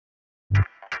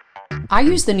I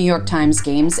use the New York Times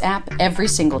Games app every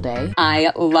single day.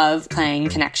 I love playing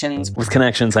Connections. With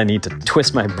Connections, I need to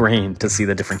twist my brain to see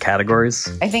the different categories.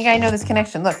 I think I know this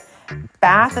connection. Look,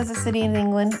 Bath is a city in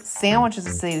England, Sandwich is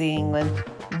a city in England,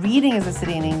 Reading is a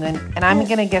city in England, and I'm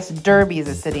going to guess Derby is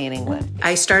a city in England.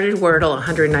 I started Wordle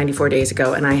 194 days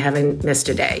ago, and I haven't missed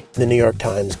a day. The New York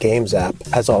Times Games app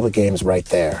has all the games right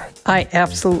there. I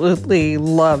absolutely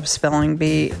love Spelling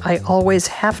Bee. I always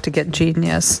have to get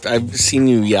Genius. I've seen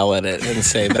you yell at it and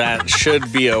say that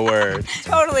should be a word.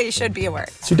 Totally should be a word.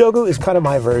 Sudoku is kind of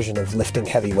my version of lifting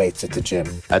heavy weights at the gym.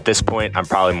 At this point, I'm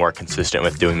probably more consistent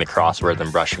with doing the crossword than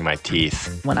brushing my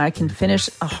teeth. When I can finish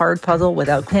a hard puzzle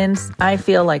without hints, I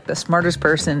feel like the smartest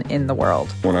person in the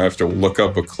world. When I have to look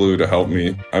up a clue to help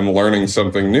me, I'm learning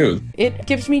something new. It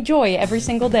gives me joy every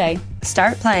single day.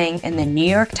 Start playing in the New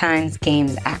York Times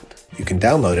Games app. You can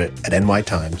download it at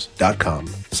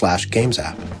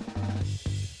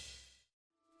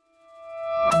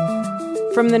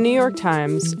nytimes.com/gamesapp. From the New York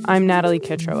Times, I'm Natalie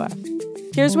Kitroeff.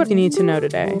 Here's what you need to know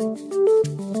today.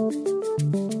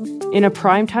 In a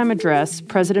primetime address,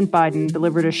 President Biden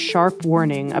delivered a sharp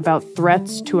warning about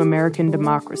threats to American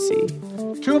democracy.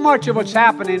 Too much of what's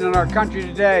happening in our country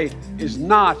today is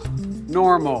not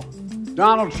normal.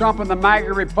 Donald Trump and the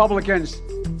MAGA Republicans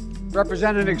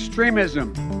represent an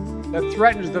extremism that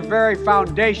threatens the very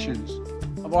foundations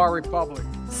of our republic.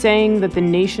 Saying that the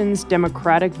nation's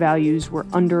democratic values were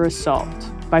under assault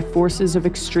by forces of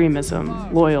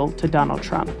extremism loyal to Donald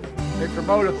Trump. They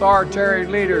promote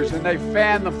authoritarian leaders and they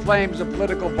fan the flames of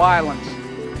political violence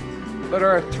that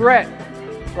are a threat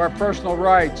to our personal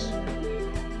rights,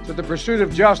 to the pursuit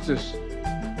of justice,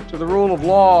 to the rule of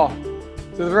law,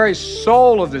 to the very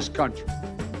soul of this country.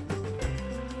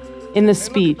 In the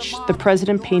speech, the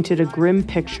president painted a grim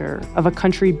picture of a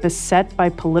country beset by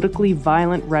politically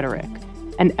violent rhetoric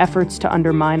and efforts to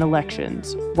undermine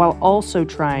elections, while also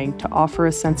trying to offer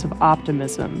a sense of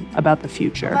optimism about the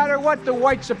future. No matter what the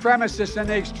white supremacists and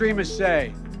the extremists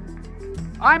say,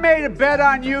 I made a bet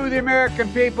on you, the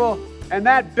American people, and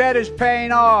that bet is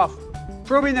paying off,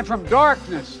 proving that from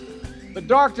darkness, the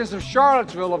darkness of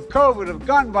Charlottesville, of COVID, of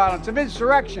gun violence, of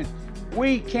insurrection,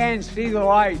 we can see the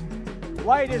light.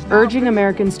 Urging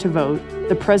Americans to vote,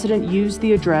 the president used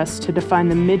the address to define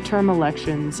the midterm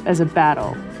elections as a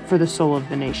battle for the soul of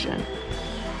the nation.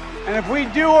 And if we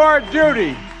do our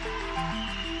duty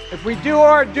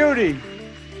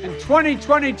in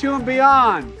 2022 and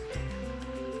beyond,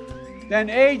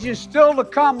 then ages still to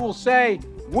come will say,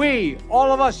 we,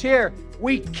 all of us here,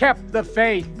 we kept the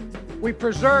faith. We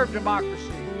preserved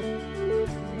democracy.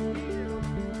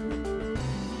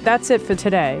 That's it for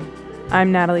today.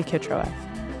 I'm Natalie Kitroeff.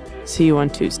 See you on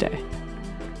Tuesday.